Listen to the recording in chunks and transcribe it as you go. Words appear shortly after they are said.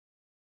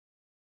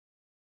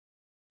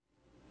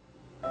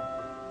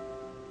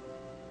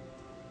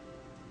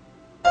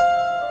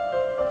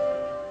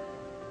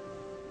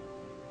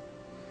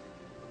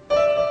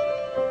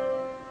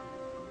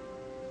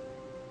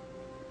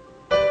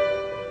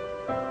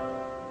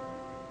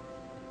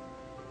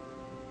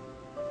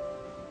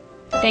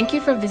Thank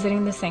you for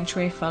visiting the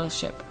Sanctuary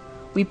Fellowship.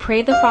 We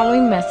pray the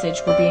following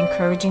message will be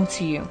encouraging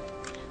to you.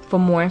 For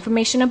more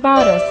information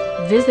about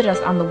us, visit us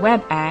on the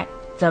web at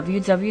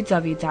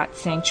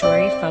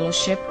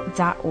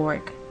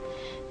www.sanctuaryfellowship.org.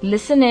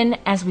 Listen in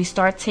as we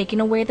start taking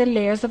away the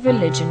layers of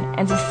religion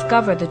and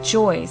discover the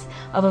joys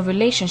of a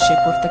relationship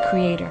with the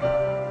Creator.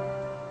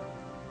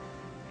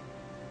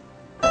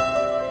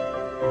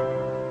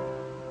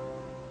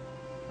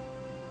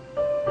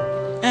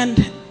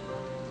 And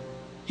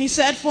he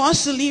said for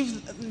us to live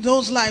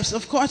those lives,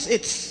 of course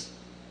it's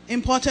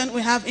important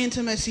we have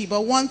intimacy,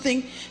 but one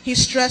thing he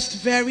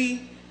stressed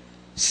very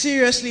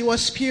seriously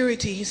was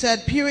purity. He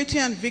said purity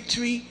and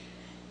victory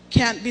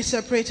can't be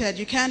separated.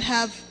 You can't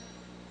have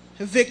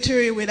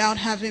victory without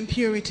having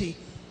purity.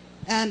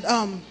 And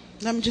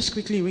let me just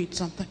quickly read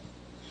something.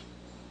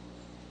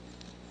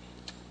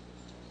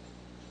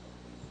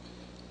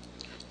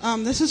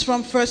 This is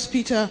from 1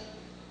 Peter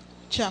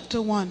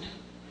chapter 1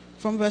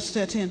 from verse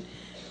 13.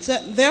 It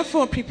said,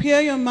 therefore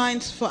prepare your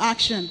minds for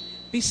action.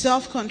 Be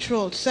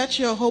self-controlled. Set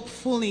your hope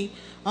fully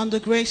on the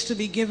grace to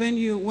be given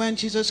you when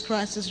Jesus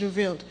Christ is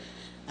revealed.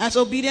 As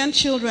obedient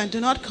children, do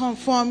not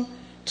conform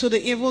to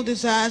the evil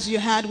desires you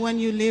had when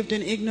you lived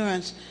in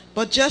ignorance.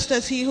 But just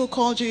as he who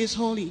called you is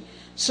holy,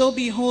 so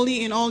be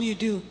holy in all you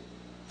do.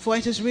 For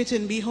it is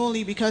written, be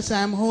holy because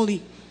I am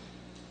holy.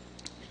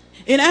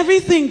 In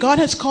everything, God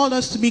has called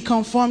us to be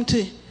conformed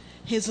to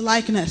his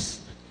likeness.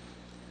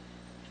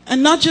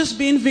 And not just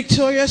being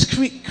victorious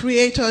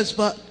creators,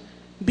 but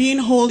being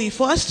holy.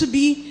 For us to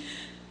be,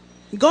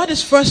 God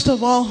is first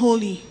of all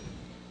holy.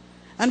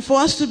 And for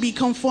us to be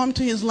conformed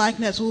to his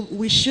likeness,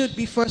 we should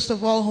be first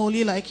of all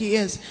holy like he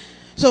is.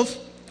 So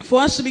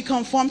for us to be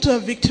conformed to a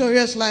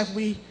victorious life,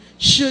 we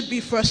should be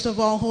first of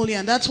all holy.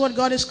 And that's what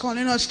God is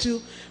calling us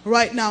to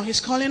right now.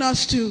 He's calling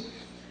us to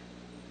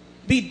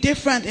be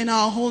different in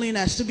our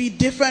holiness, to be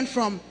different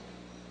from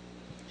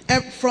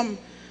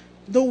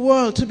the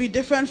world, to be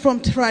different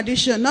from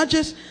tradition. Not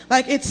just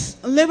like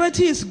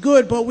liberty is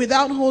good, but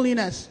without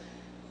holiness,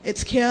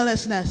 it's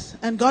carelessness.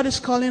 And God is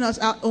calling us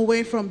out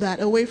away from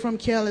that, away from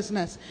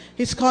carelessness.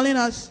 He's calling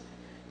us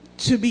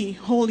to be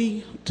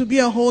holy, to be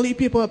a holy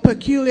people, a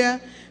peculiar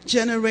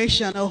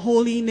generation, a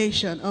holy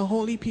nation, a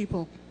holy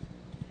people.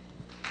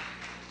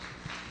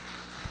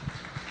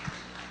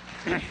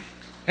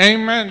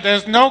 Amen.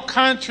 There's no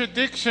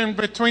contradiction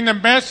between the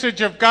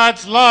message of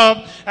God's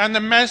love and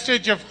the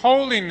message of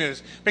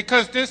holiness,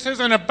 because this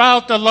isn't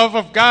about the love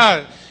of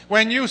God.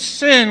 When you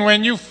sin,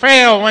 when you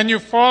fail, when you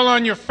fall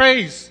on your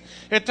face,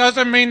 it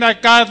doesn't mean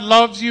that God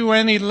loves you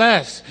any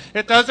less.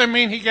 It doesn't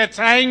mean he gets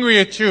angry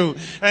at you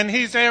and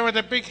he's there with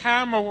a big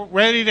hammer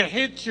ready to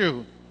hit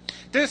you.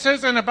 This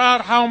isn't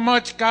about how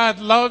much God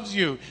loves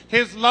you.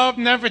 His love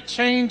never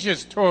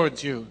changes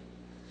towards you.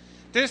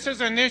 This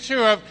is an issue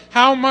of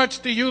how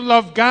much do you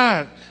love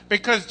God?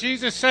 Because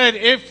Jesus said,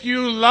 if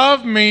you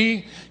love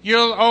me,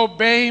 you'll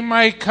obey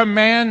my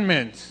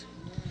commandments.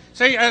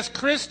 See, as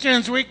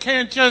Christians, we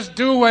can't just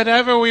do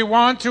whatever we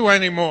want to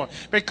anymore,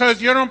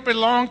 because you don't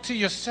belong to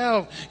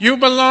yourself. You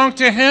belong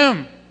to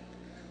him.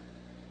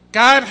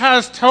 God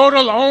has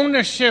total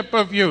ownership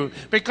of you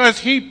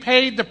because he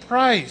paid the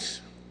price.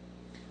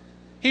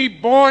 He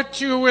bought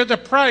you with a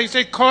price.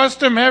 It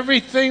cost him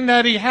everything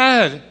that he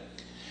had.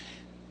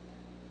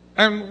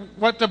 And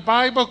what the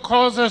Bible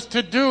calls us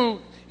to do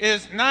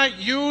is not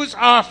use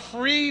our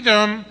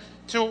freedom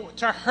to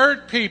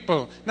hurt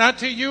people, not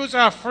to use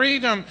our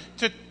freedom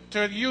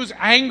to use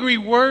angry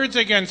words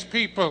against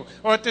people,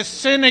 or to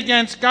sin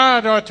against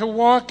God, or to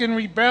walk in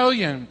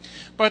rebellion.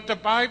 But the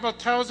Bible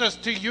tells us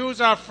to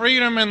use our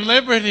freedom and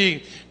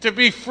liberty to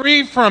be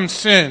free from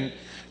sin,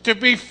 to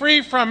be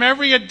free from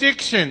every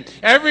addiction,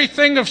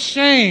 everything of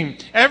shame,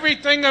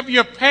 everything of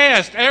your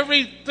past,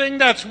 everything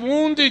that's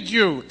wounded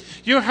you.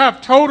 You have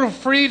total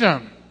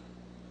freedom.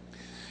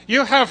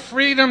 You have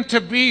freedom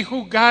to be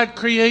who God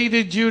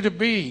created you to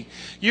be.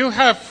 You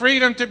have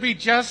freedom to be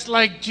just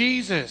like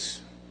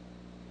Jesus.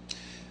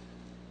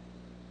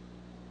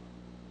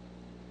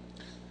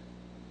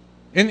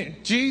 And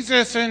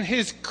Jesus and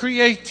his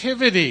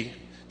creativity.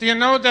 Do you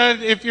know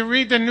that if you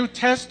read the New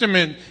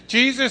Testament,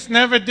 Jesus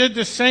never did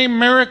the same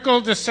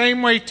miracle the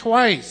same way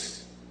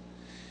twice?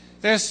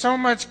 There's so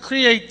much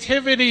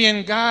creativity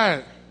in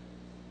God.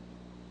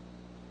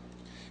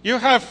 You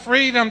have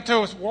freedom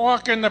to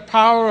walk in the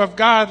power of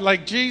God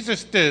like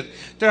Jesus did,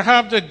 to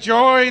have the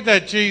joy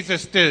that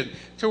Jesus did,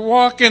 to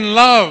walk in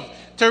love,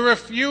 to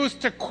refuse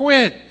to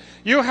quit.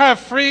 You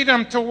have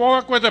freedom to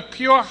walk with a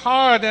pure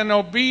heart and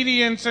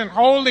obedience and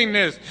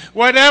holiness,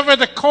 whatever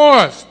the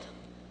cost.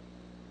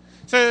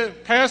 So,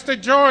 Pastor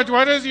George,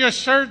 what does your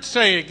shirt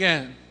say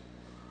again?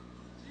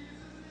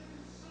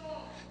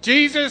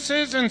 Jesus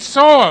isn't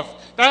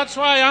soft. That's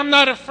why I'm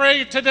not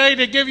afraid today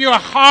to give you a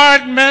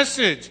hard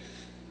message.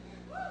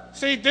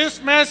 See,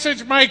 this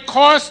message might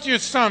cost you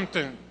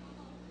something.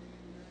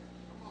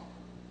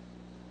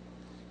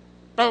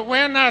 But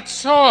we're not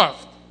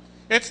soft.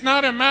 It's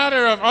not a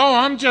matter of, oh,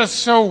 I'm just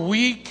so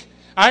weak.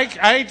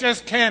 I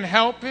just can't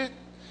help it.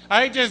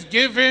 I just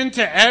give in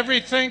to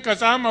everything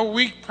because I'm a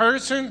weak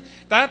person.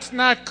 That's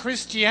not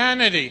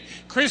Christianity.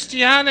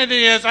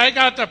 Christianity is I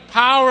got the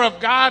power of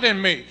God in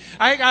me.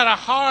 I got a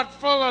heart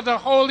full of the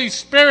Holy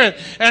Spirit,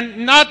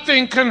 and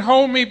nothing can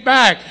hold me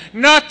back.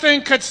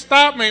 Nothing could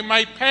stop me.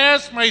 My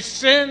past, my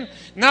sin,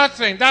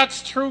 nothing.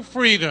 That's true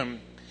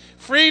freedom.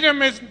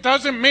 Freedom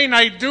doesn't mean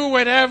I do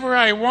whatever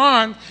I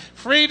want.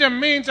 Freedom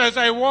means as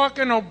I walk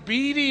in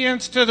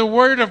obedience to the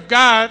Word of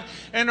God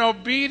and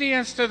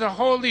obedience to the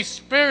Holy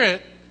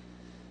Spirit,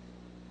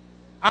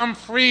 I'm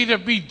free to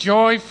be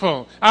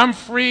joyful. I'm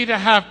free to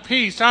have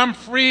peace. I'm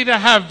free to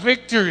have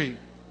victory.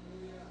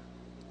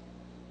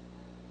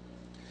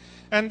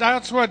 And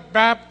that's what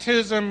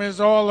baptism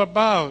is all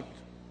about.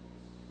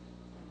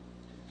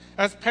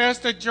 As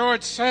Pastor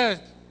George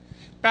said,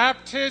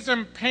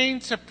 baptism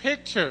paints a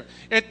picture.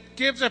 It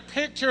gives a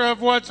picture of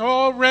what's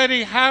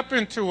already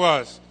happened to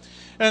us.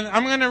 And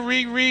I'm going to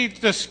reread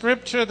the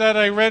scripture that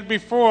I read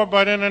before,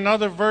 but in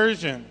another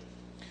version.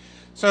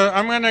 So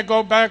I'm going to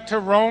go back to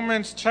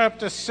Romans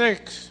chapter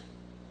 6.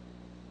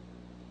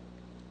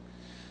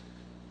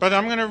 But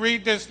I'm going to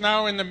read this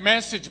now in the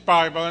Message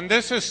Bible. And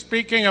this is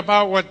speaking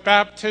about what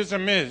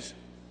baptism is.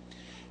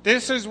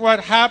 This is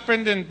what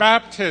happened in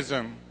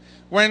baptism.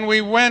 When we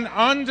went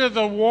under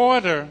the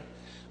water,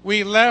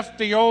 we left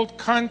the old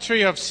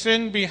country of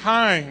sin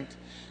behind.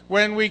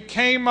 When we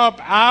came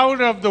up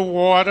out of the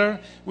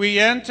water, we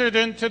entered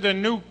into the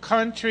new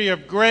country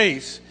of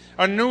grace,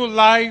 a new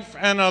life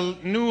and a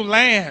new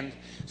land.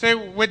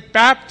 So with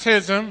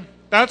baptism,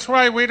 that's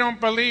why we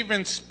don't believe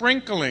in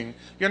sprinkling.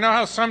 You know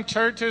how some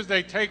churches,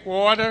 they take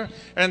water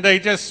and they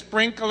just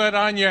sprinkle it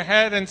on your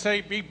head and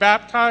say, be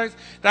baptized?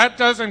 That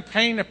doesn't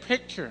paint a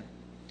picture.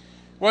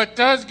 What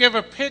does give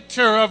a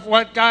picture of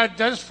what God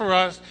does for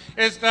us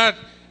is that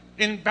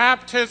in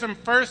baptism,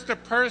 first the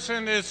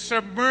person is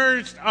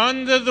submerged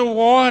under the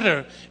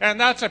water, and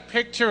that's a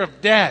picture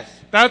of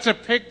death. That's a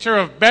picture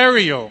of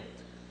burial.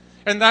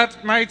 And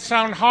that might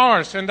sound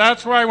harsh, and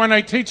that's why when I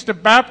teach the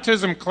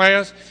baptism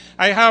class,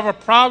 I have a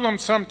problem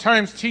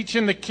sometimes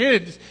teaching the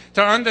kids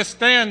to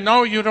understand,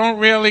 no, you don't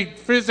really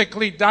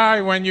physically die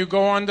when you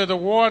go under the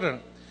water.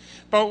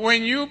 But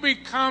when you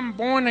become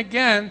born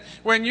again,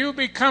 when you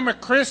become a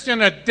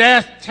Christian, a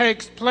death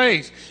takes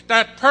place.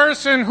 That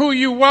person who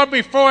you were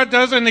before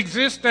doesn't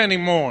exist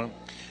anymore.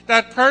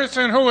 That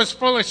person who was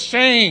full of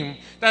shame,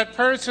 that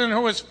person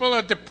who was full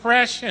of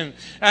depression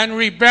and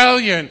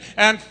rebellion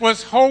and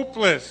was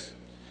hopeless,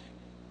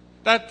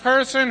 that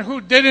person who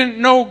didn't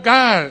know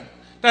God,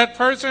 that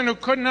person who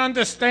couldn't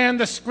understand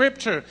the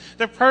Scripture,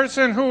 the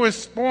person who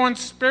was born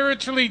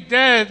spiritually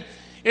dead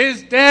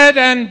is dead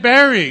and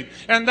buried.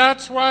 And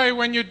that's why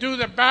when you do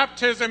the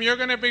baptism, you're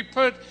going to be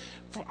put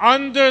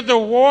under the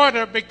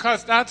water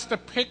because that's the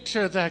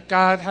picture that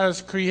God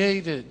has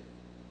created.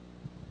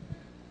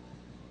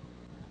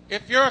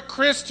 If you're a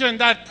Christian,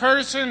 that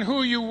person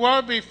who you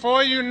were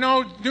before you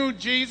knew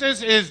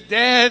Jesus is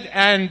dead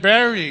and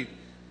buried.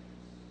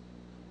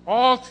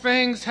 All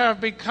things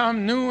have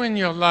become new in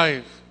your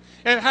life.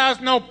 It has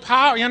no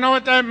power. You know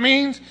what that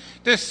means?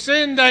 The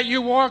sin that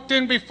you walked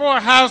in before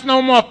has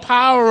no more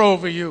power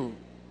over you.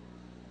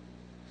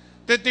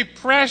 The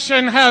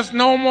depression has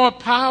no more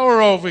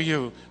power over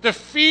you. The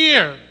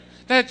fear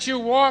that you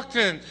walked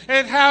in,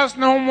 it has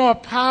no more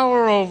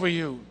power over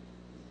you.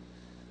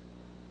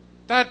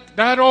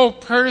 That old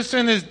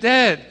person is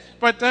dead.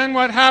 But then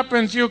what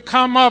happens? You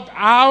come up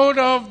out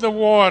of the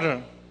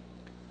water.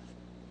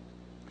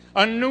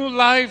 A new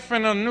life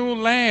and a new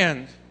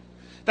land.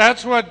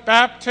 That's what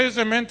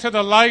baptism into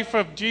the life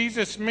of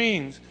Jesus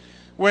means.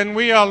 When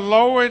we are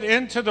lowered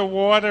into the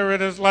water,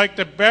 it is like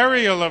the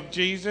burial of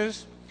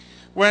Jesus.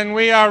 When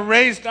we are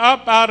raised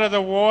up out of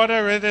the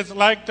water, it is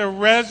like the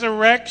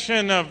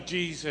resurrection of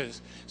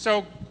Jesus.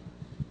 So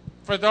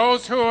for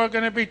those who are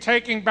going to be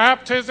taking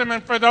baptism,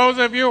 and for those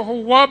of you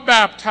who were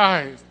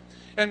baptized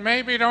and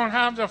maybe don't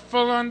have the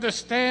full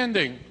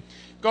understanding,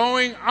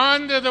 going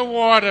under the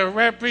water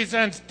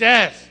represents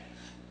death.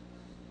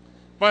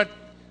 But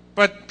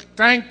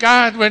thank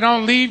God we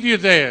don't leave you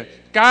there.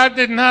 God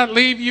did not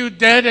leave you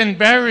dead and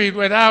buried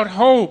without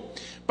hope.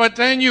 But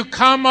then you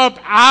come up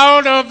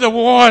out of the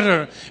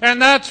water,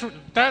 and that's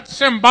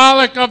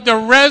symbolic of the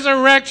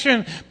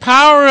resurrection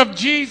power of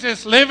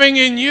Jesus living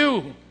in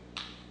you.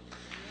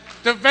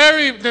 The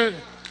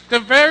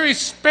very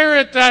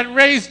spirit that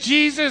raised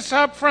Jesus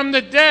up from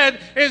the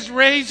dead is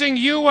raising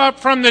you up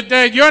from the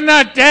dead. You're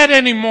not dead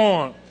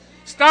anymore.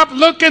 Stop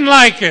looking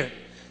like it.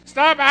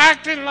 Stop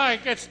acting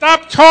like it.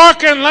 Stop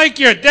talking like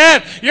you're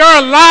dead. You're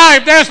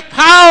alive. There's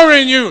power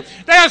in you.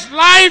 There's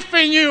life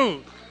in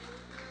you.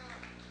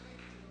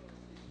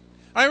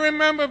 I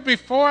remember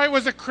before I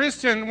was a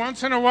Christian,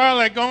 once in a while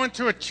I'd go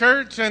into a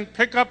church and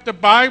pick up the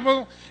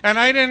Bible, and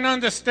I didn't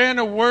understand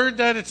a word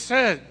that it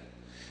said.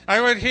 I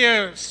would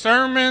hear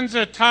sermons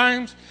at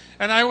times,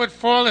 and I would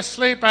fall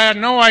asleep. I had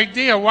no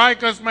idea. Why?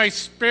 Because my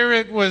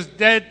spirit was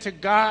dead to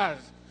God.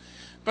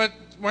 But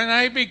when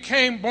I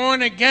became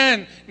born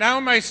again,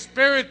 now my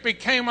spirit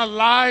became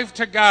alive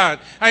to God.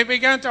 I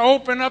began to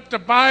open up the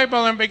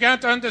Bible and began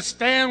to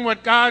understand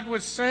what God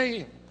was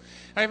saying.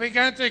 I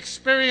began to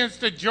experience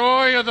the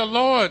joy of the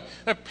Lord,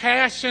 the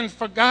passion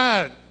for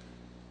God.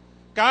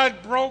 God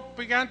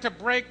began to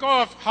break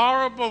off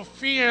horrible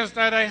fears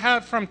that I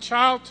had from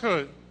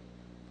childhood.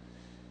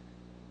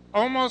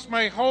 Almost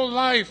my whole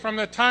life, from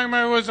the time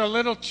I was a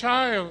little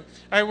child,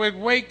 I would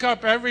wake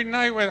up every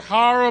night with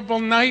horrible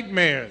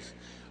nightmares.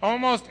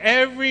 Almost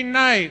every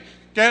night,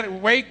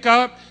 wake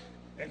up,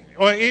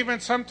 or even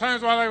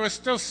sometimes while I was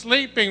still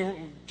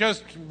sleeping,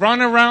 just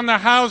run around the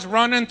house,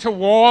 run into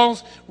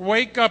walls,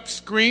 wake up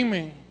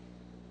screaming.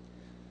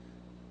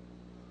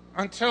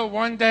 Until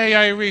one day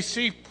I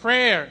received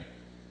prayer,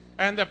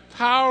 and the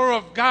power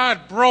of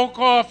God broke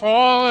off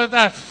all of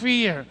that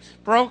fear,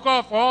 broke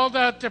off all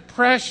that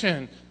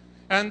depression,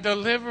 and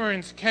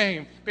deliverance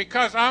came.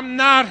 Because I'm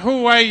not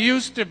who I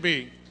used to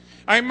be.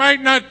 I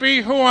might not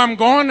be who I'm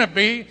going to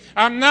be.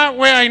 I'm not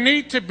where I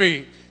need to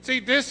be. See,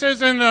 this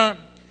isn't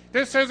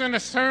a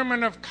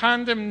sermon of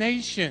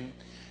condemnation.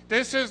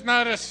 This is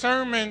not a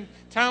sermon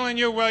telling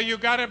you, well, you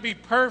got to be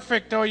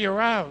perfect or you're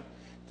out.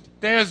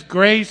 There's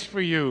grace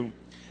for you.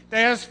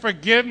 There's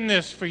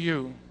forgiveness for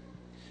you.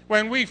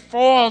 When we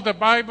fall, the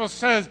Bible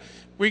says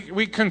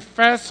we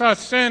confess our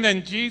sin,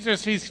 and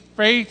Jesus, he's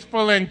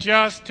faithful and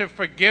just to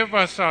forgive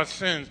us our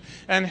sins,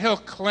 and he'll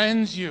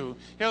cleanse you.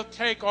 He'll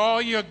take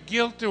all your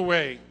guilt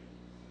away.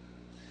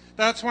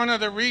 That's one of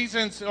the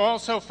reasons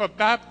also for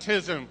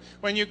baptism.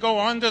 When you go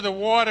under the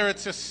water,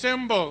 it's a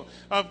symbol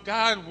of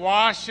God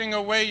washing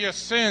away your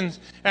sins.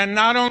 And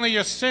not only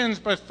your sins,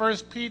 but 1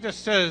 Peter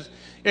says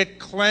it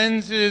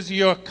cleanses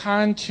your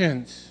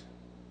conscience.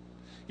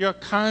 Your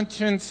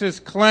conscience is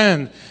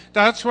cleansed.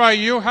 That's why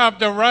you have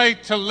the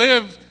right to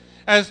live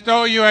as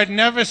though you had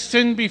never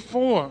sinned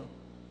before.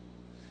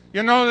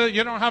 You know that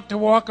you don't have to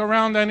walk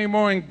around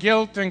anymore in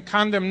guilt and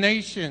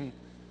condemnation,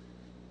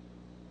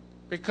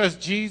 because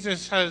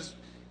Jesus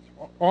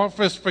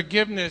offers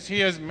forgiveness. He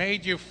has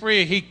made you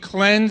free. He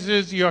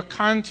cleanses your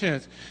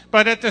conscience.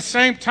 But at the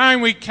same time,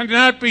 we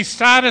cannot be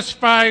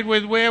satisfied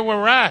with where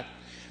we're at.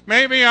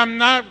 Maybe I'm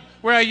not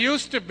where I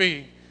used to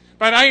be,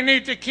 but I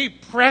need to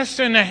keep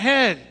pressing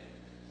ahead.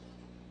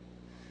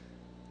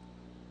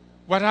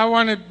 What I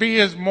want to be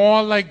is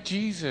more like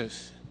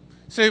Jesus.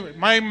 See,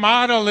 my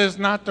model is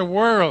not the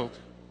world.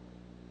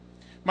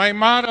 My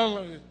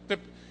model,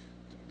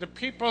 the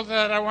people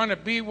that I want to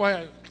be,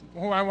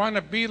 who I want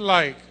to be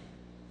like,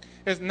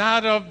 is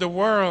not of the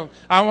world.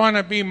 I want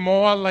to be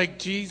more like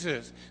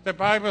Jesus. The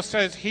Bible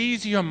says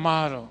he's your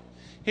model.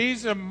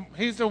 He's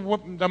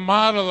the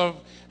model of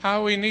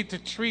how we need to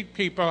treat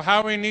people,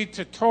 how we need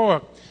to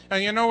talk.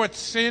 And you know what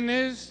sin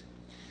is?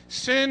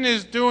 Sin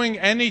is doing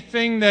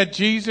anything that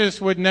Jesus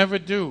would never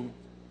do.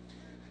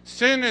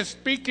 Sin is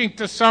speaking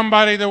to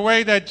somebody the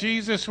way that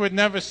Jesus would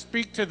never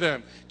speak to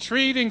them,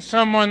 treating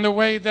someone the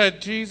way that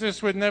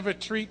Jesus would never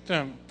treat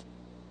them.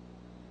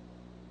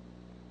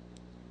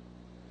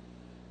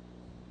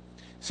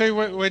 See,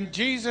 when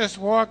Jesus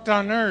walked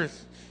on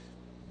earth,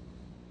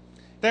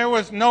 there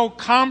was no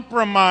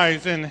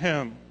compromise in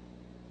him.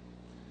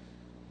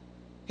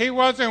 He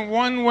wasn't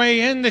one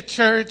way in the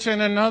church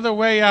and another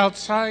way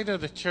outside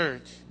of the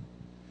church.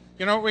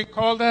 You know what we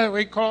call that?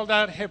 We call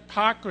that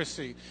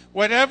hypocrisy.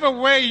 Whatever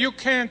way you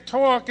can't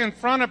talk in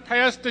front of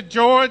Pastor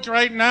George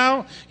right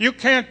now, you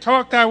can't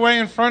talk that way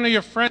in front of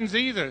your friends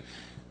either.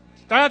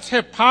 That's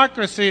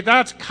hypocrisy.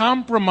 That's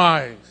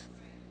compromise.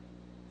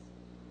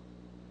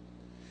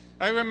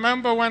 I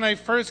remember when I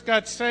first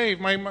got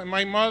saved,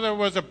 my mother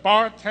was a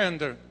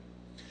bartender,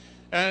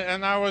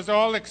 and I was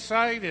all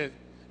excited.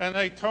 And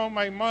I told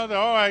my mother,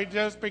 I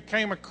just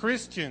became a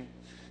Christian.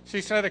 She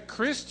said, a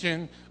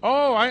Christian?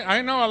 Oh,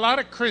 I know a lot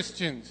of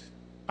Christians.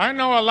 I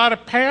know a lot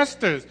of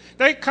pastors.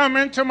 They come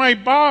into my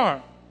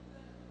bar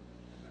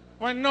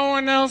when no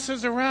one else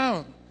is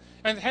around.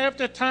 And half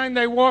the time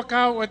they walk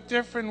out with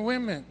different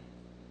women.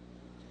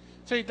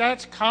 See,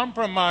 that's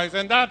compromise,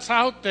 and that's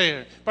out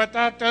there. But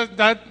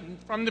that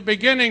from the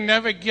beginning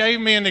never gave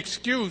me an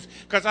excuse,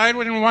 because I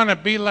didn't want to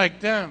be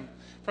like them.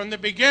 From the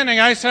beginning,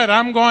 I said,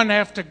 I'm going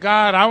after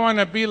God. I want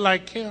to be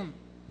like him.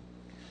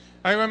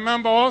 I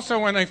remember also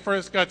when I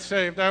first got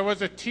saved, I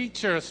was a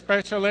teacher, a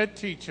special ed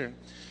teacher.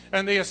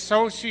 And the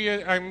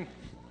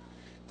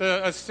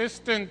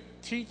assistant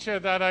teacher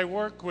that I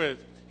work with,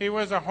 he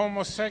was a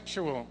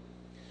homosexual.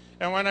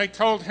 And when I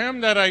told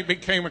him that I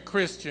became a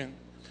Christian,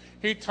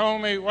 he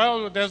told me,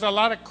 well, there's a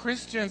lot of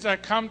Christians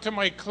that come to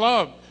my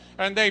club,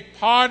 and they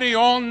party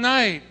all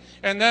night.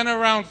 And then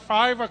around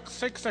 5 or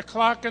 6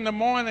 o'clock in the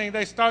morning,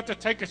 they start to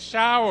take a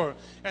shower,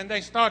 and they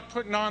start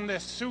putting on their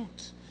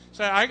suits.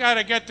 Say, I got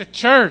to get to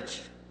church.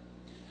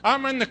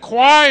 I'm in the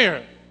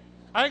choir.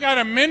 I got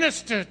to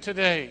minister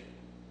today.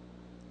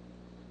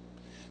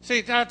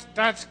 See,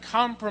 that's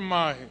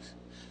compromise.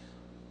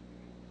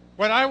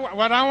 What I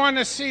want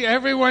to see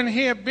everyone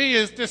here be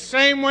is the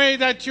same way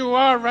that you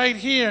are right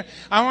here.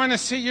 I want to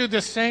see you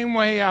the same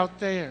way out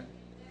there.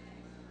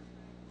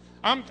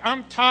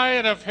 I'm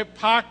tired of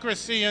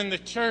hypocrisy in the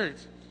church.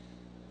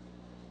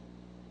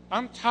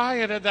 I'm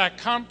tired of that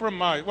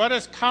compromise. What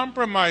does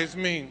compromise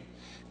mean?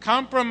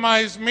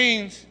 Compromise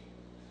means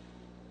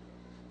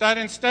that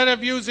instead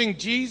of using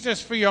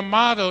Jesus for your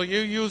model, you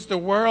use the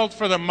world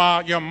for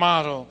your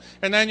model.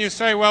 And then you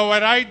say, well,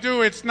 what I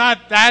do, it's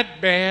not that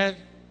bad.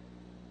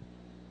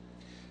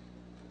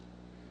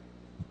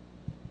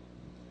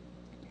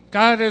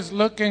 God is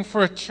looking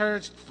for a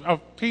church of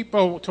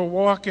people to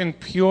walk in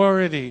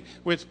purity,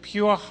 with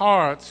pure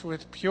hearts,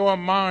 with pure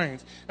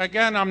minds.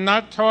 Again, I'm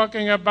not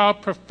talking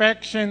about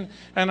perfection,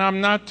 and I'm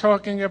not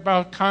talking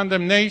about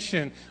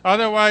condemnation.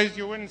 Otherwise,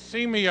 you wouldn't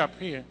see me up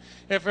here.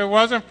 If it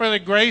wasn't for the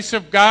grace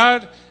of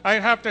God,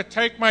 I'd have to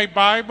take my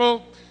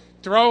Bible,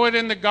 throw it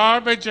in the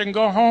garbage, and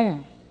go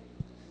home.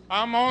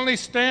 I'm only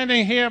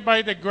standing here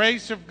by the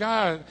grace of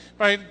God,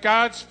 by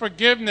God's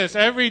forgiveness.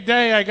 Every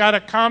day I got to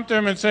come to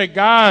Him and say,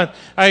 God,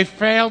 I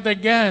failed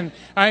again.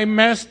 I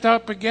messed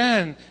up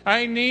again.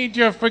 I need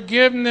your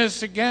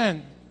forgiveness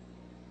again.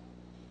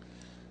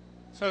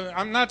 So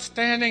I'm not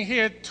standing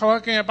here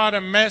talking about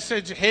a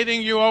message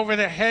hitting you over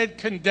the head,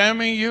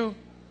 condemning you.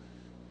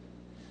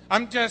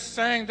 I'm just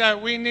saying that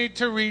we need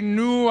to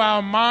renew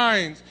our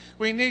minds.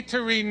 We need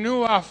to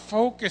renew our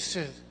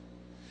focuses.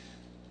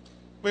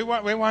 We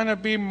want to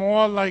be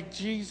more like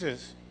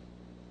Jesus.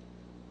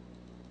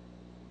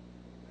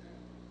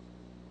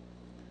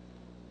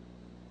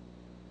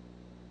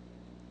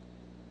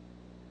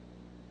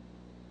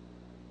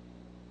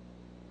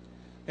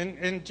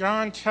 In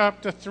John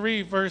chapter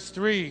 3, verse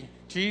 3,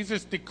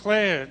 Jesus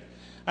declared,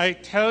 I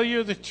tell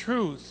you the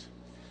truth,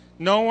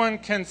 no one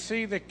can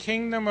see the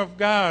kingdom of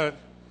God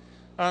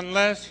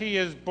unless he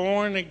is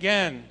born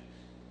again.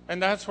 And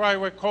that's why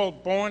we're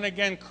called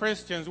born-again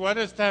Christians. What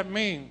does that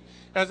mean?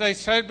 As I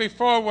said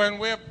before, when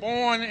we're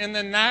born in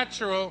the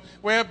natural,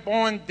 we're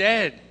born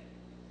dead.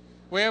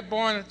 We're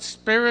born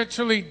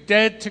spiritually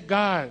dead to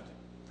God.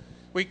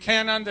 We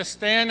can't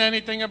understand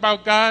anything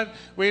about God.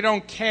 We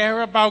don't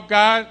care about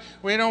God.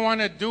 We don't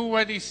want to do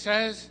what He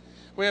says.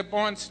 We're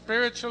born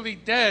spiritually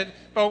dead.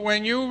 But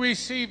when you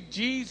receive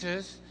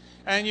Jesus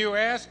and you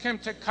ask Him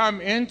to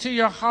come into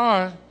your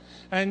heart,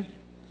 and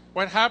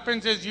what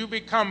happens is you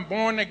become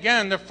born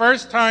again. The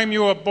first time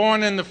you were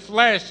born in the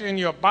flesh, in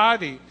your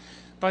body.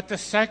 But the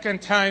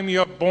second time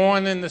you're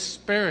born in the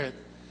Spirit.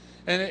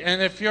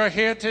 And if you're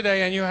here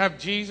today and you have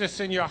Jesus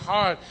in your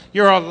heart,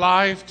 you're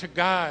alive to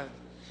God.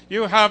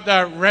 You have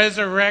that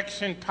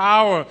resurrection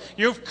power.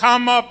 You've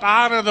come up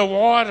out of the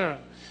water.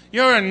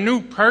 You're a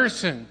new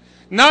person.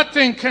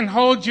 Nothing can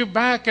hold you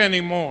back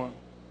anymore.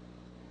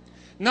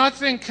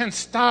 Nothing can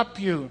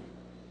stop you.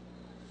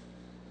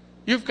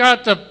 You've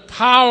got the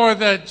power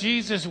that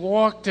Jesus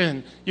walked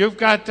in. You've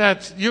got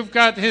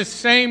His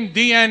same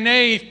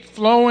DNA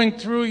flowing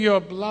through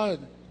your blood.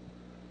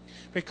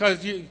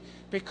 Because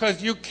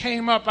you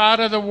came up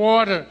out of the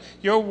water.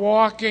 You're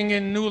walking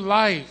in new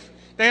life.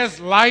 There's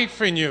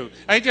life in you.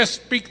 I just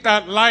speak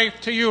that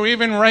life to you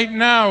even right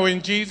now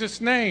in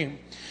Jesus' name.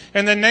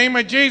 In the name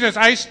of Jesus,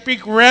 I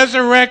speak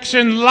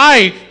resurrection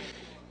life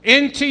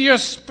into your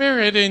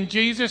spirit in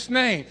Jesus'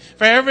 name.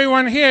 For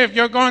everyone here, if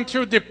you're going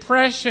through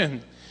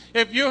depression,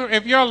 if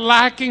you're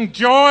lacking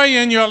joy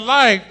in your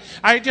life,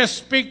 I just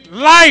speak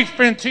life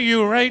into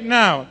you right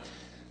now.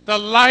 The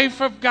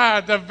life of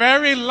God, the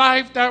very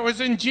life that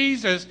was in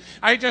Jesus,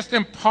 I just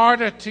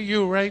impart it to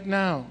you right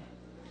now.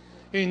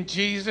 In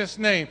Jesus'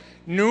 name.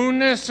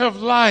 Newness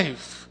of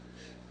life.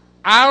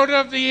 Out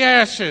of the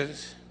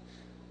ashes.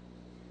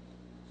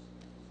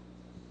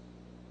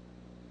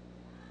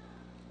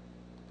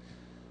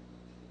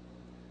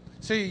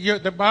 See,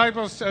 the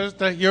Bible says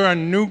that you're a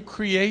new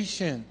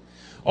creation.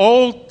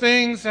 Old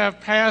things have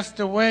passed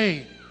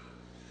away.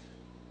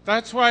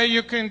 That's why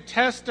you can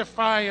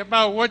testify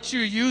about what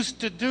you used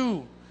to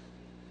do,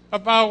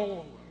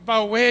 about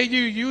where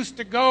you used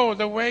to go,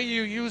 the way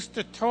you used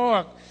to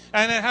talk.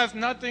 And it has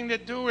nothing to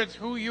do with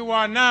who you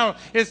are now.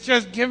 It's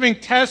just giving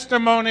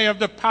testimony of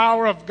the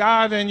power of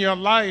God in your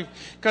life.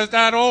 Because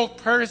that old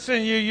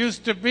person you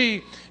used to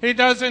be, he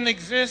doesn't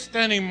exist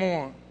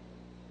anymore.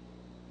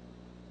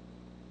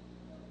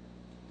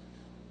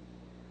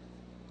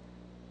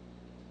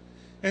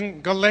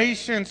 In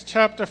Galatians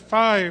chapter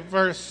 5,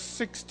 verse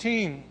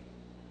 16,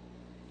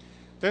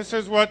 this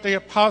is what the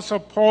Apostle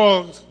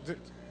Paul,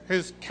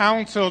 his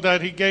counsel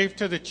that he gave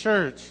to the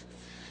church.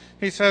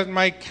 He says,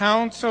 my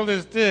counsel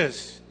is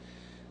this,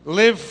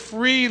 live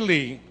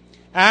freely,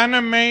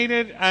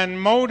 animated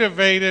and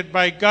motivated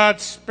by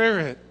God's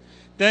Spirit.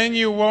 Then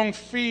you won't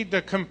feed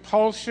the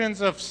compulsions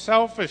of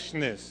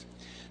selfishness.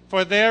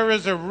 For there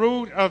is a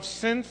root of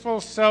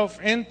sinful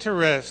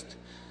self-interest,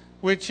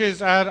 which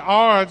is at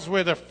odds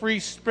with a free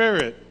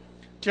spirit,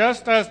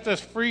 just as the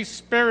free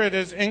spirit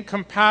is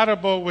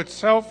incompatible with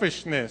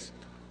selfishness.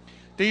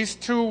 These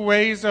two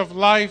ways of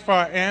life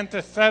are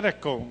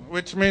antithetical,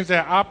 which means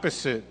they're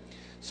opposite,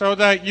 so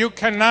that you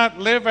cannot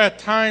live at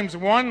times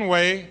one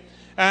way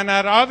and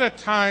at other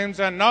times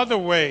another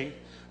way,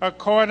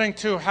 according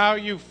to how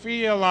you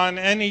feel on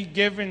any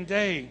given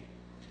day.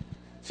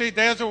 See,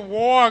 there's a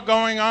war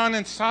going on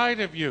inside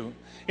of you.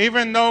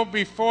 Even though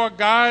before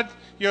God,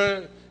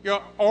 your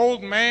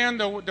old man,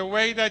 the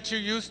way that you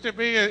used to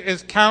be,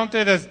 is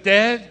counted as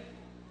dead.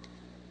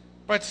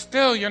 But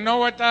still, you know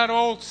what that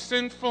old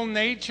sinful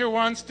nature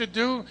wants to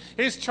do?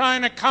 It's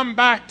trying to come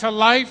back to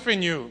life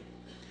in you.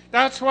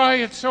 That's why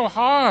it's so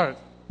hard.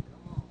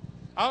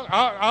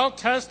 I'll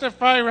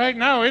testify right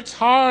now. It's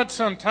hard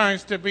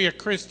sometimes to be a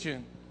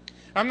Christian.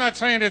 I'm not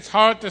saying it's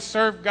hard to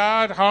serve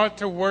God, hard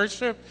to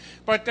worship,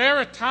 but there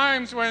are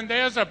times when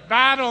there's a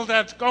battle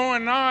that's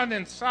going on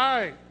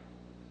inside.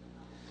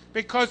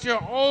 Because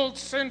your old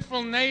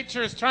sinful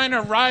nature is trying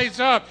to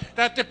rise up.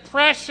 That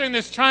depression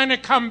is trying to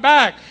come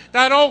back.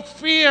 That old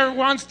fear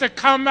wants to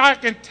come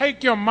back and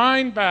take your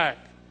mind back.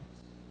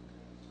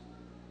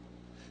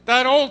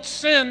 That old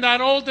sin,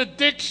 that old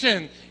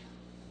addiction,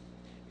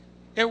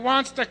 it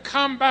wants to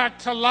come back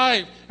to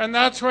life. And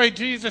that's why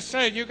Jesus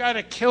said, you got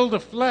to kill the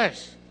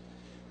flesh.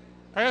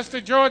 Pastor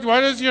George,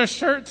 what does your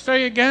shirt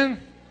say again?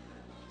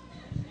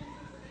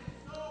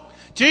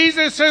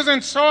 Jesus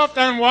isn't soft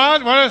and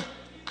what?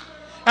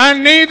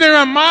 And neither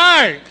am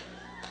I.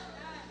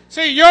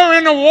 See, you're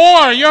in a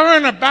war. You're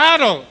in a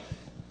battle.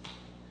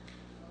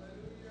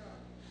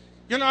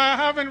 You know, I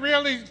haven't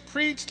really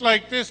preached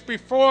like this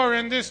before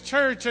in this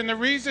church, and the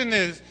reason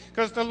is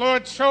because the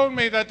Lord showed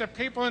me that the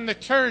people in the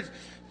church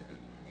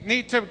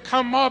need to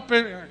come up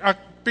and are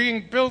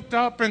being built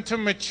up into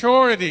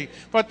maturity.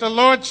 But the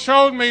Lord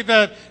showed me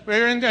that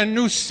we're in a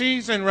new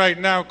season right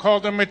now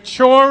called the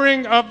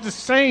maturing of the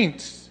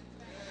saints.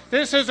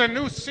 This is a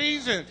new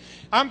season.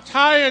 I'm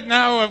tired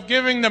now of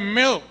giving the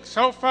milk.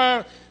 So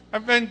far,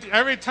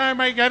 every time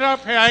I get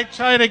up here, I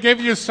try to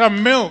give you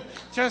some milk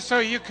just so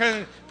you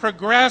can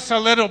progress a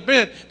little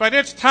bit. But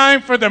it's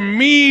time for the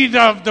meat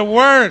of the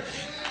word.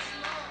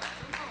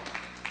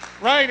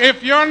 Right?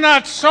 If you're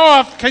not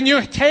soft, can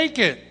you take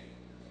it?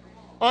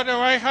 Or do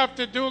I have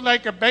to do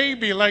like a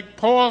baby, like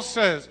Paul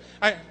says?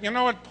 You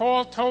know what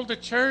Paul told the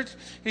church?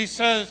 He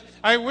says,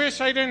 I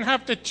wish I didn't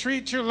have to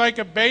treat you like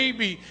a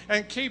baby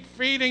and keep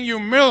feeding you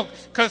milk,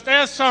 because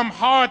there's some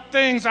hard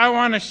things I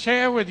want to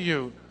share with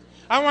you.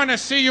 I want to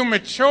see you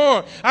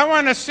mature. I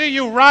want to see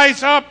you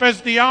rise up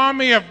as the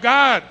army of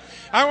God.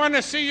 I want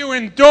to see you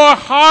endure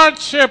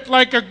hardship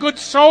like a good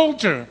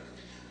soldier.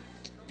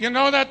 You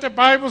know that the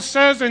Bible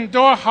says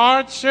endure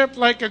hardship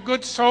like a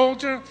good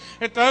soldier?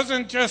 It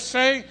doesn't just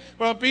say,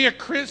 well, be a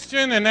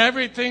Christian and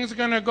everything's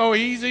going to go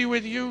easy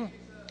with you.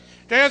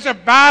 There's a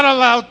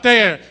battle out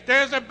there.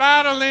 There's a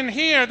battle in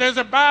here. There's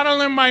a battle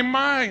in my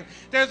mind.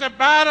 There's a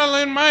battle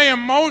in my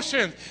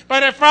emotions.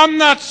 But if I'm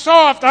not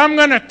soft, I'm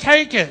going to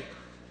take it.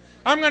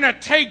 I'm going to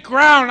take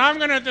ground. I'm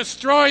going to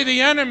destroy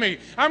the enemy.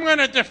 I'm going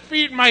to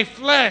defeat my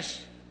flesh.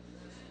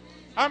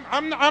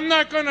 I'm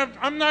not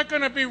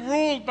going to be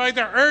ruled by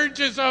the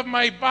urges of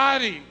my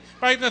body,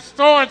 by the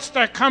thoughts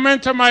that come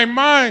into my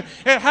mind.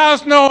 It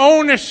has no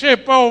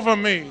ownership over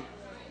me.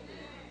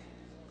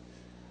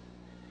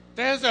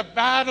 There's a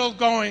battle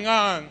going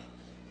on.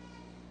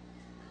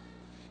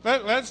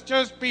 Let's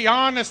just be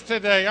honest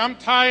today. I'm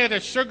tired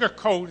of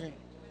sugarcoating.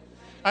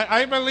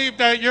 I believe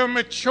that you're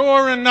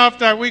mature enough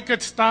that we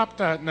could stop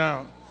that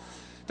now.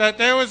 That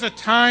there was a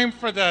time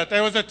for that.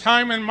 There was a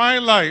time in my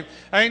life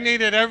I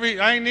needed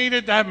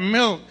that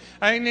milk.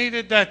 I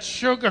needed that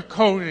sugar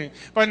coating.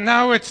 But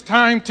now it's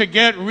time to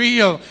get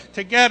real,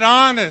 to get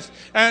honest.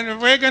 And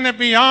if we're going to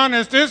be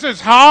honest, this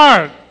is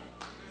hard.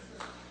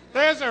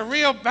 There's a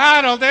real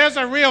battle. There's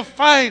a real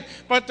fight.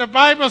 But the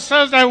Bible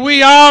says that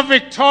we are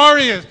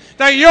victorious.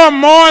 That you're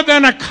more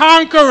than a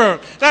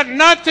conqueror. That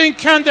nothing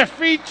can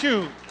defeat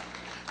you.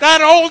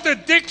 That old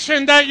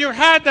addiction that you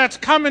had that's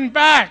coming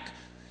back.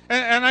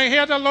 And I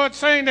hear the Lord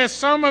saying there's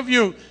some of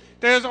you,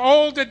 there's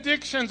old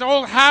addictions,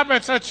 old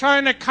habits are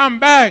trying to come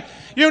back.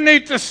 You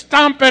need to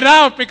stomp it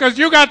out because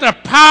you got the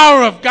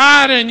power of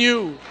God in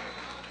you.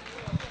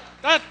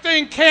 That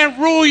thing can't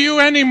rule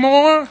you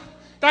anymore.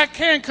 That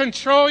can't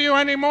control you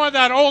anymore.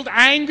 That old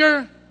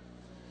anger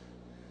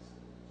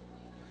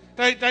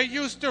that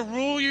used to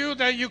rule you,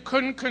 that you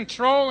couldn't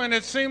control, and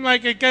it seemed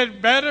like it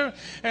get better,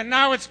 and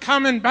now it's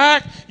coming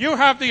back. You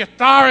have the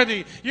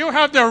authority. You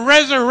have the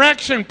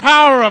resurrection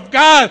power of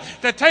God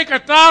to take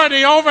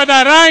authority over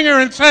that anger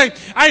and say,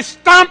 I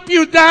stomp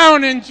you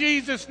down in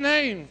Jesus'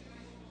 name.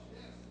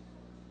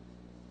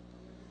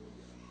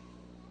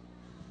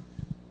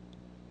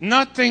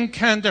 Nothing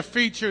can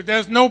defeat you.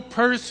 There's no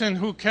person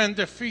who can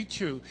defeat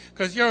you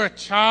because you're a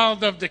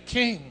child of the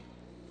King.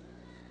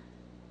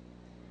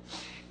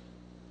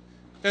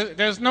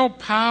 There's no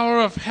power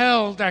of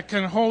hell that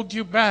can hold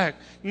you back.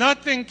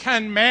 Nothing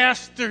can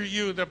master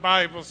you, the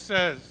Bible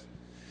says.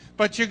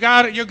 But you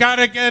gotta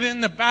get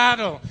in the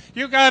battle.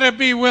 You gotta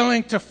be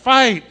willing to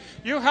fight.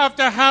 You have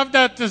to have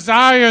that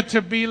desire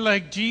to be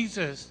like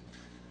Jesus.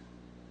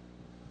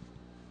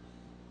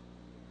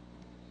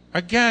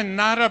 Again,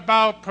 not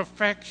about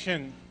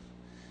perfection.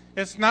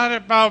 It's not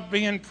about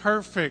being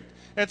perfect.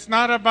 It's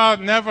not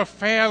about never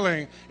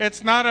failing.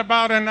 It's not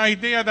about an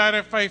idea that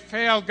if I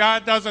fail,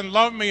 God doesn't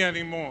love me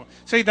anymore.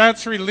 See,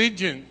 that's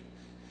religion.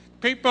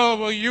 People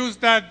will use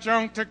that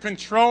junk to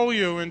control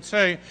you and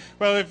say,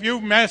 well, if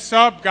you mess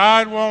up,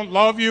 God won't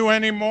love you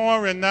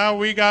anymore, and now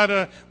we got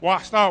to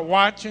start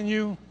watching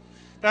you.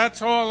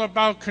 That's all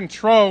about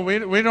control.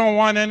 We don't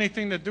want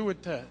anything to do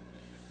with that.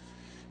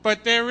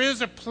 But there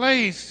is a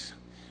place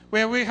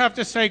where we have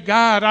to say,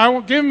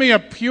 God, give me a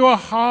pure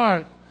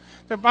heart.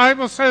 The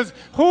Bible says,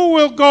 who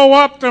will go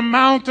up the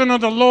mountain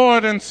of the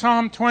Lord in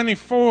Psalm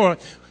 24?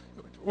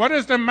 What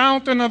does the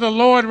mountain of the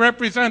Lord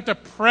represent? The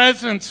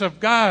presence of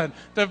God,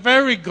 the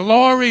very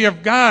glory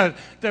of God,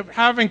 to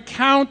have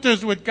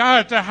encounters with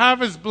God, to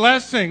have His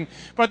blessing.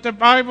 But the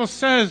Bible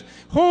says,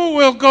 who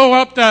will go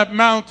up that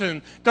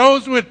mountain?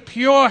 Those with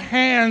pure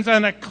hands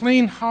and a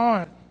clean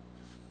heart.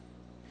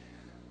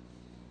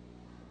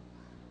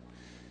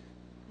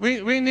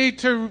 We need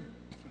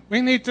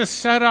to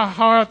set our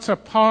hearts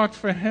apart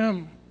for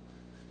Him.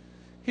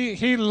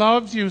 He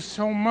loves you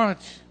so much.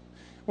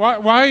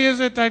 Why is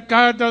it that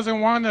God doesn't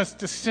want us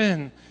to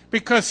sin?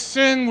 Because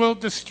sin will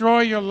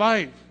destroy your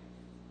life.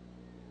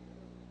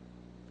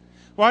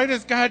 Why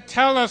does God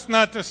tell us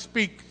not to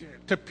speak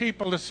to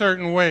people a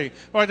certain way,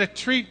 or to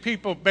treat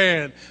people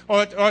bad,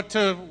 or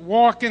to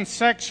walk in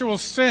sexual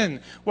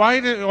sin,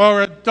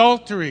 or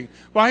adultery?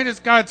 Why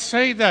does God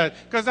say that?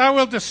 Because that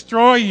will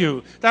destroy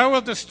you. That will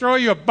destroy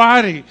your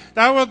body.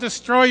 That will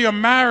destroy your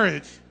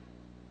marriage.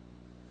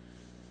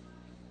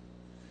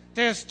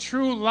 There's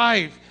true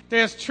life.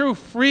 There's true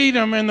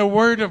freedom in the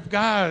Word of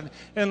God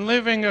and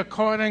living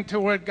according to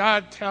what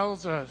God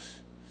tells us.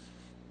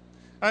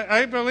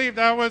 I believe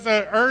that was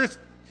an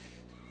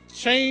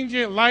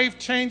earth-changing,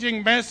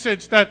 life-changing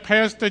message that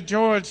Pastor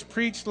George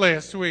preached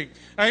last week.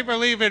 I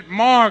believe it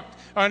marked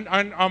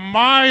a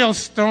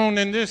milestone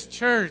in this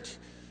church,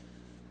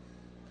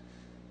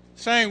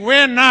 saying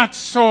we're not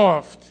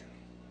soft.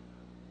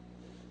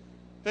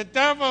 The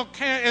devil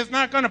is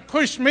not going to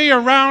push me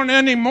around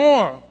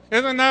anymore.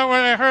 Isn't that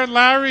what I heard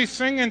Larry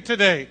singing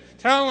today?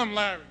 Tell him,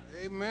 Larry.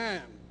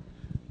 Amen.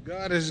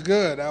 God is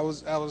good. I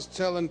was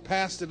telling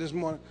Pastor this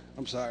morning.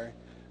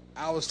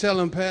 I was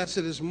telling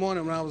Pastor this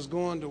morning when I was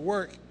going to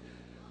work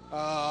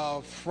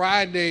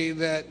Friday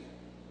that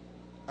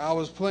I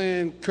was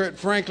playing Kurt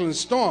Franklin's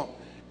Stomp,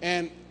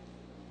 and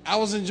I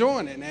was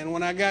enjoying it. And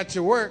when I got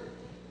to work,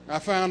 I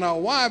found out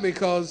why,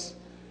 because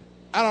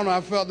I don't know, I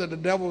felt that the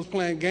devil was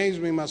playing games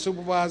with me. My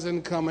supervisor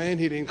didn't come in.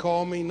 He didn't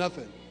call me,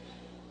 nothing.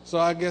 So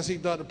I guess he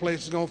thought the place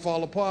was going to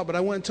fall apart. But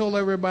I went and told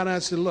everybody, I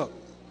said, look,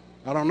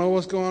 I don't know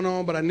what's going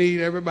on, but I need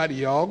everybody,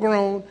 y'all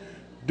grown,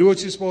 do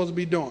what you're supposed to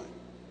be doing.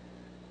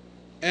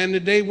 And the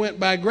day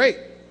went by great,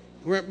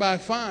 went by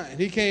fine.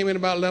 He came in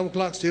about 11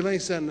 o'clock, still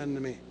ain't said nothing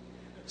to me.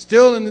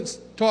 Still didn't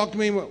talk to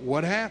me,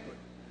 what happened?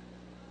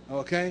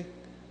 Okay?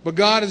 But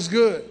God is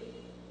good.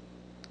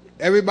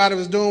 Everybody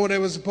was doing what they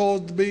were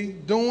supposed to be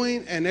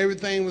doing, and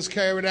everything was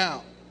carried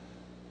out.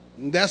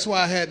 And that's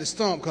why I had to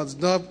stomp, because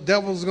the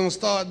devil was going to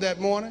start that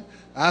morning.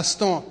 I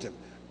stomped him.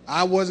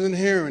 I wasn't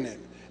hearing it.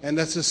 And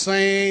that's the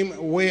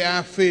same way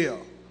I feel.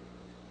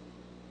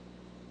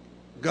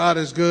 God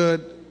is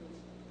good.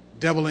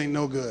 Devil ain't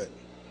no good.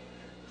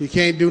 He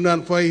can't do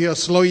nothing for you. He'll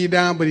slow you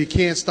down, but he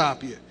can't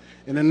stop you.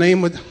 In the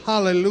name of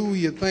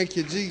hallelujah, thank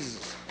you,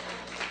 Jesus.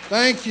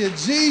 Thank you,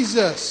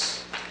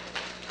 Jesus.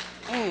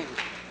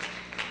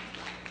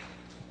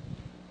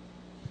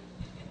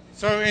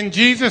 So in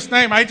Jesus'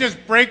 name, I just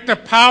break the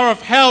power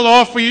of hell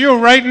off of you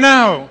right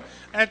now.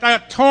 And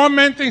that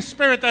tormenting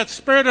spirit, that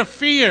spirit of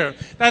fear,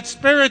 that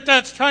spirit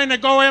that's trying to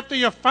go after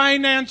your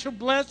financial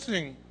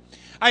blessing.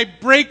 I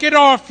break it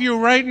off you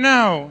right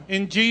now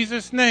in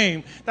Jesus'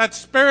 name. That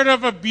spirit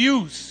of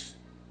abuse,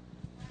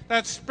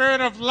 that spirit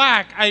of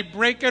lack, I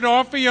break it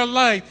off of your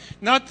life.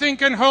 Nothing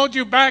can hold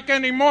you back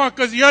anymore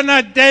because you're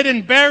not dead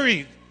and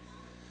buried.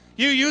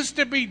 You used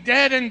to be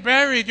dead and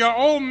buried, your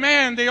old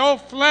man, the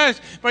old flesh,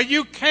 but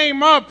you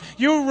came up,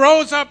 you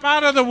rose up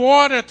out of the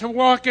water to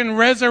walk in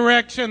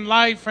resurrection,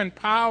 life, and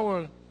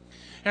power.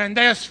 And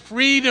there's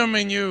freedom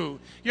in you.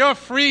 You're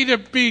free to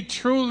be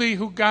truly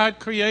who God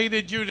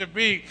created you to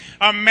be,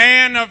 a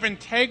man of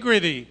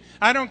integrity.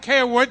 I don't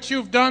care what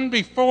you've done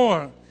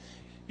before.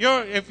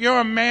 If you're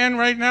a man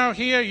right now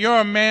here,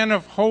 you're a man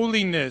of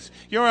holiness.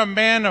 You're a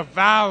man of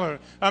valor,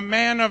 a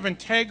man of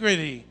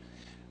integrity.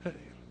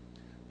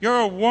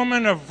 You're a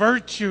woman of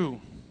virtue.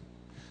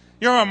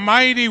 You're a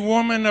mighty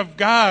woman of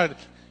God.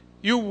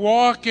 You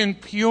walk in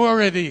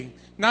purity,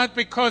 not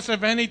because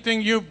of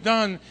anything you've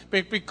done,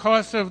 but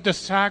because of the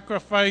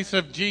sacrifice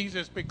of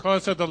Jesus,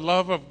 because of the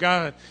love of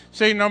God.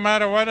 See, no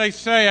matter what I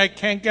say, I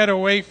can't get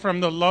away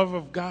from the love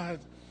of God.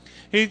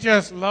 He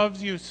just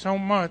loves you so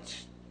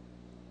much.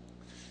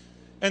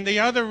 And the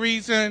other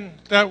reason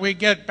that we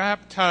get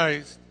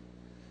baptized,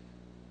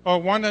 or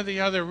one of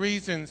the other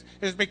reasons,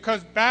 is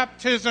because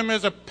baptism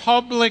is a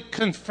public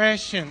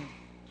confession.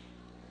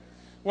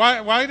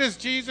 Why does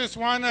Jesus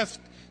want us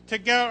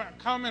to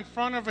come in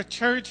front of a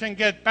church and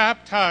get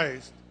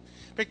baptized?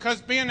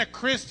 Because being a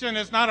Christian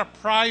is not a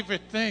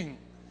private thing.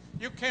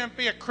 You can't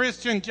be a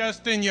Christian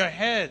just in your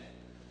head.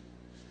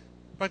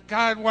 But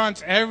God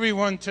wants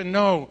everyone to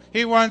know.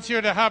 He wants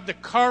you to have the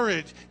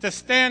courage to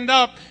stand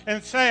up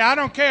and say, I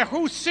don't care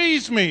who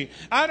sees me.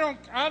 I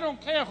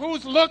don't care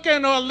who's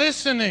looking or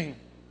listening.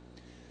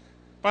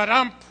 But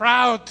I'm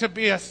proud to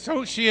be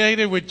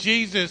associated with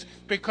Jesus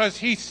because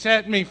he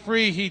set me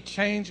free. He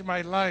changed my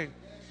life.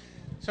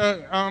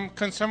 So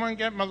can someone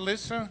get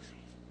Melissa?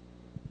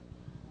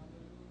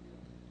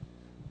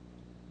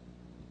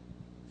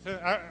 So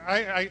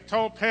I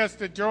told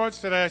Pastor George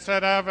today, I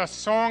said, I have a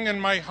song in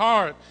my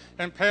heart.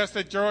 And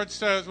Pastor George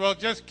says, well,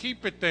 just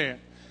keep it there.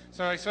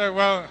 So I said,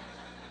 well,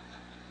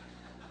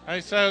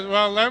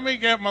 let me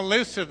get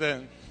Melissa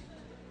then.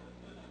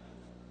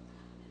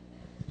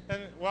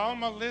 And while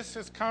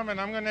Melissa's coming,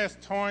 I'm going to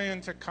ask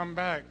Toyin to come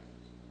back.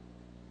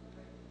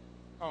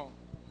 Oh.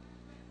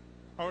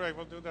 All right,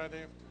 we'll do that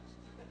after.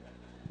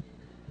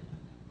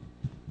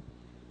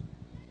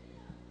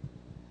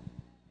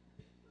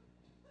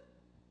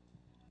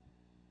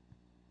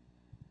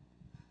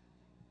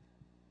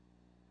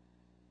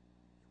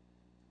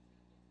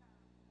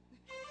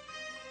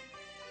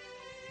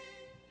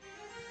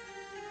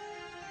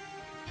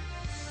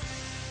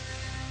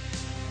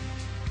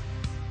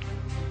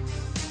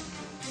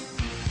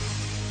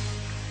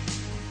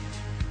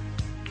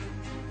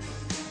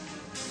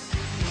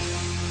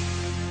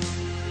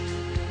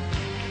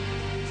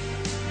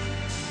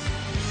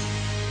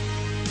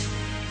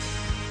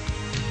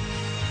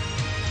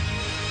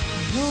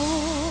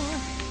 Lord,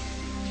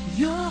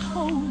 you're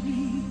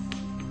holy.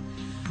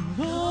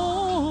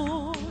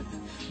 Lord,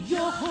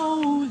 you're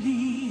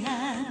holy,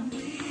 and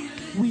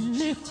we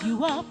lift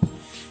you up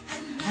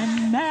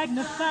and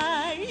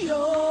magnify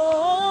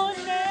your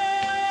name.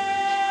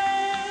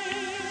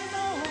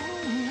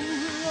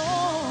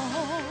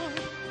 Oh,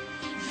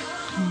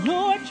 Lord,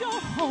 Lord,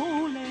 you're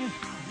holy.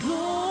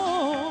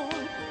 Lord,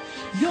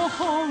 you're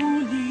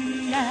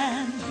holy,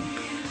 and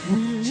we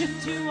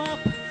lift you up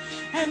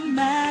and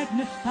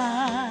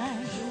magnify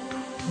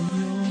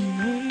your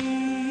name.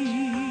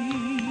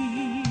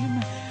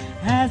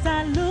 As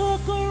I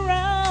look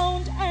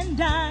around and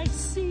I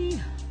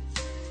see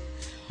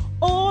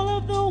all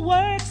of the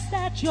works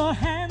that your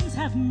hands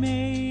have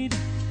made,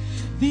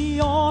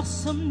 the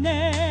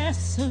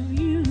awesomeness of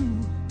you,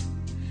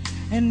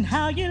 and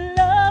how you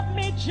love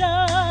me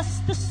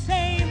just the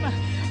same.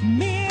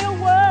 Mere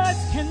words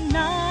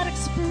cannot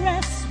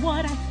express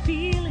what I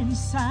feel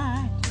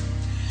inside.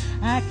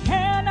 I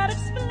cannot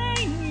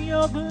explain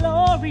your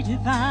glory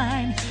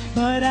divine,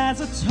 but as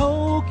a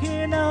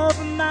token of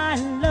my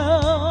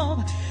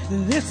love,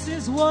 this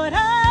is what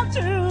I'll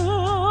do.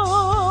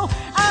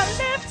 I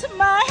lift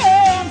my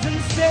hands and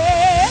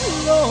say,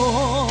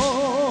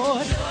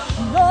 Lord,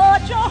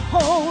 Lord, you're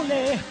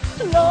holy.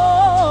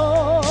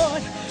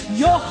 Lord,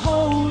 you're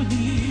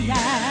holy,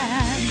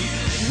 and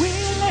we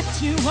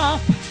lift you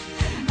up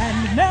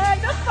and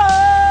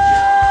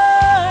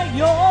magnify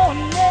your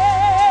name.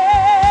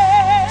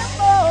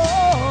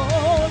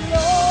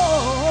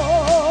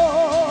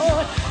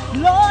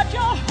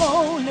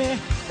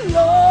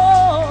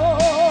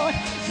 Lord,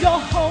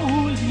 you're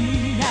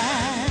holy,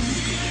 and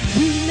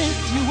we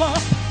lift you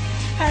up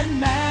and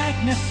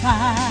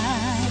magnify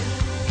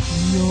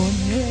your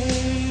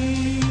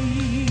name.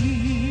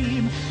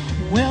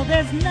 Well,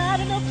 there's not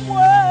enough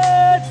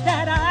words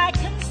that I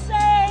can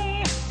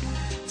say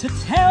to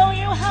tell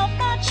you how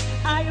much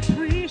I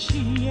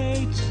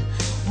appreciate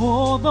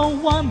all the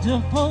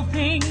wonderful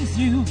things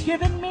you've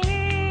given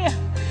me.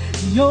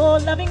 Your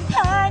loving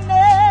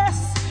kindness,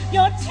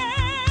 your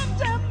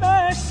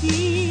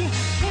mercy,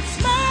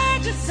 it's my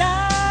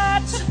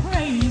desire to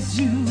praise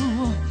you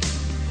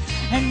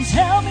and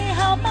tell me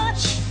how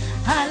much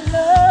I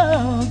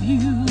love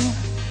you.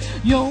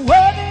 You're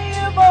worthy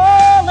of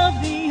all of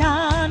the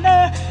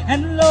honor,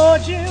 and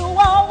Lord, you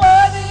are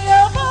worthy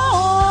of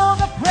all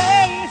the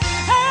praise.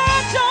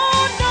 I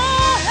don't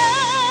know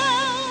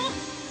how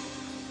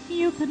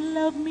you could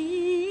love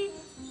me,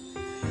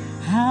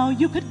 how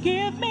you could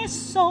give me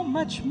so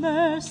much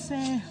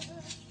mercy.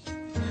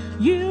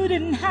 You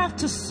didn't have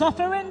to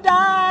suffer and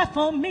die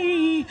for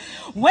me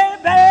way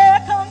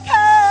back on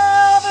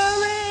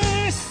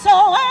Calvary. So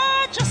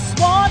I just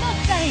want to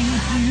thank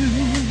you.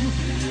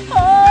 Oh,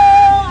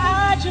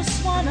 I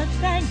just want to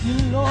thank you,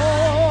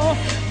 Lord,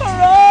 for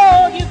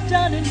all you've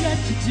done and yet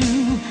to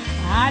do.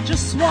 I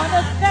just want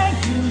to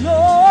thank you,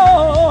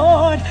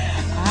 Lord.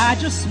 I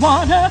just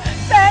want to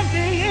thank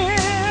you.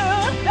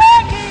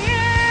 Thank you.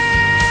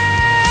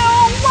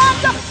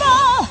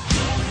 Wonderful,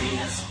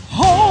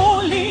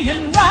 holy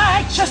and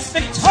righteous,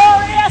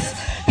 victorious,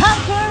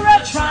 conqueror,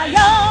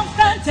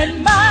 triumphant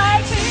and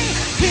mighty,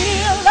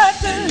 healer,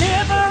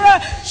 deliverer,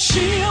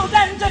 shield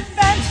and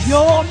defense.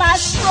 You're my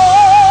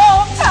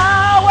strong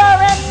tower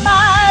and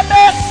my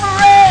best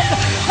friend,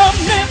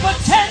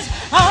 omnipotent,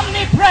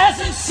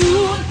 omnipresent,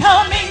 soon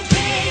coming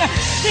King,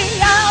 the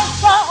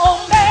Alpha,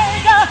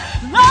 Omega,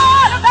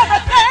 Lord of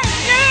everything.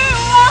 You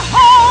are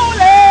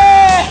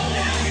holy,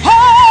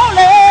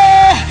 holy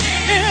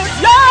is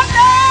your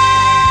name.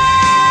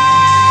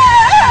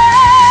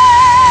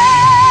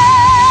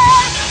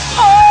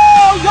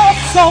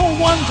 So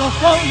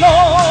wonderful, the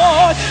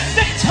Lord,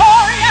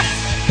 victorious,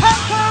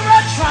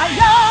 conqueror,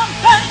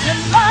 triumphant and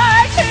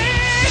mighty,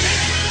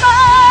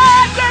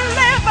 my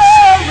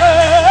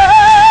deliverer,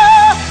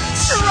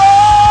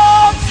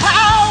 strong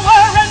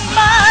tower and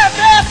my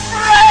best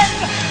friend,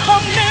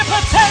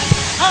 omnipotent,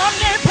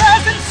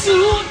 omnipresent,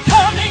 soon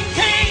coming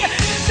King,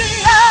 the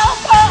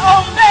Alpha,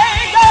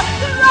 Omega,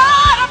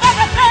 Lord of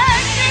everything.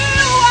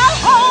 You are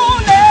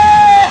holy,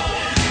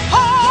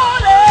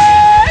 holy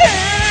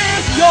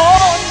is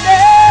your name.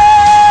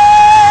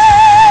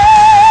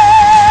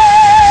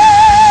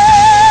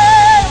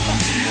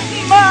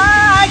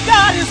 My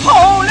God is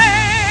holy.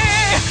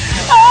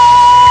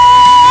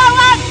 Oh,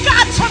 I've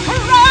got to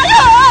cry,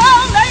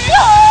 holy,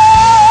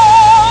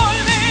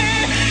 holy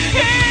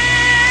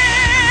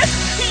is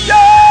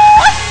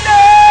your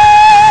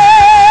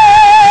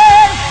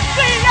name.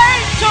 The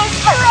angels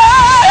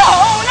cry,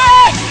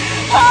 holy,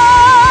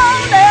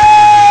 holy,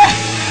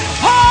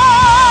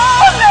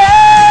 holy,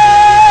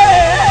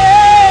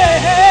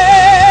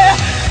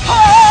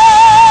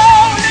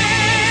 holy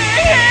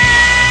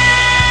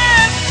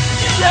is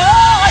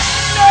your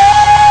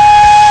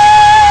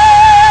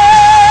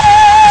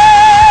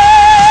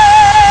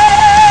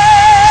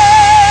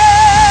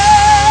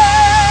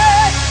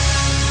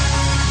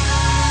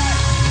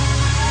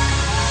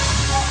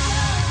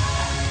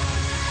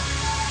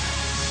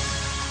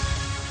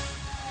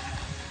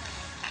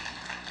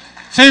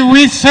See,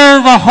 we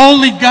serve a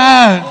holy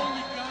God.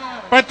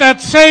 But that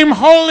same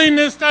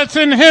holiness that's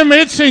in him,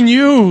 it's in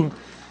you.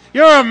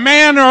 You're a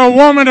man or a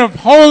woman of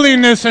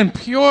holiness and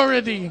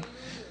purity.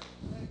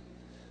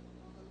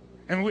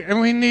 And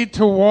we need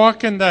to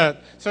walk in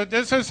that. So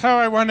this is how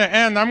I want to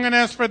end. I'm going to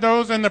ask for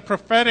those in the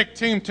prophetic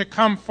team to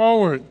come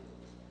forward.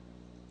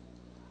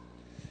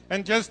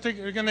 And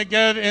we're going to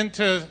get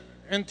into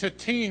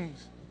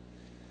teams.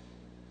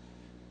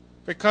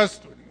 Because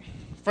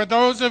for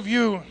those of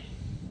you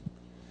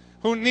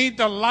who need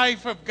the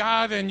life of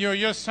God in you,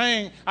 you're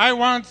saying, I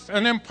want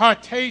an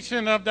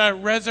impartation of that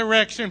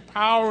resurrection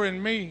power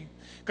in me.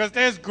 Because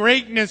there's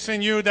greatness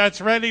in you that's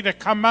ready to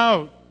come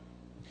out.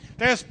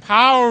 There's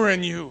power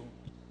in you.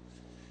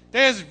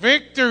 There's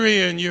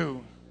victory in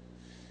you.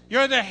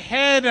 You're the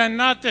head and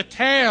not the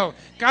tail.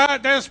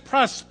 God, there's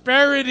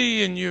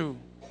prosperity in you.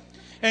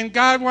 And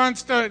God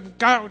wants to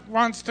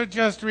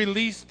just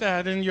release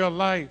that in your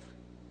life.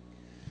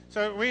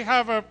 So we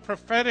have a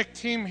prophetic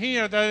team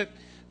here that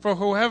for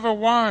whoever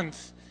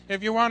wants,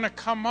 if you want to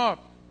come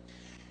up.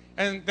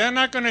 And they're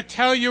not going to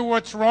tell you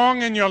what's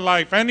wrong in your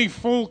life. Any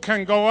fool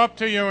can go up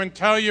to you and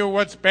tell you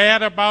what's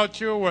bad about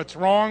you, what's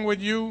wrong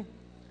with you.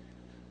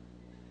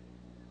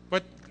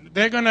 But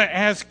they're going to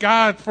ask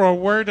God for a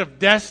word of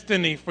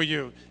destiny for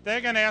you.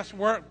 They're going to ask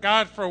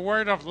God for a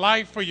word of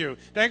life for you.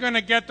 They're going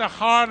to get the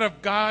heart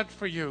of God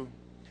for you.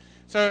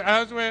 So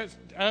as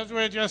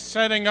we're just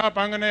setting up,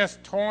 I'm going to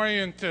ask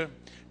Torian to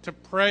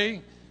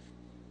pray.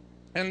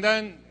 And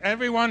then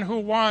everyone who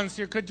wants,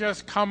 you could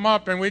just come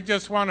up and we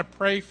just want to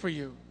pray for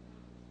you.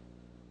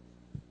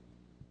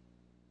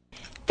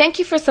 Thank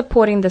you for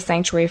supporting the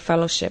Sanctuary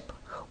Fellowship.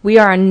 We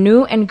are a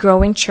new and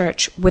growing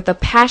church with a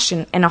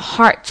passion and a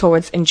heart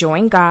towards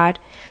enjoying God,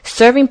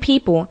 serving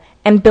people,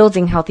 and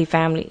building healthy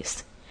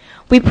families.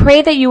 We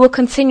pray that you will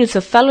continue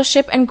to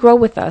fellowship and grow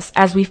with us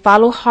as we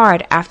follow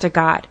hard after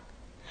God.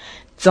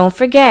 Don't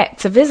forget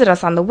to visit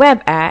us on the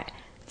web at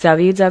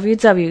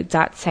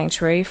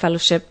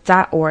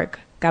www.sanctuaryfellowship.org.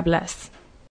 God bless.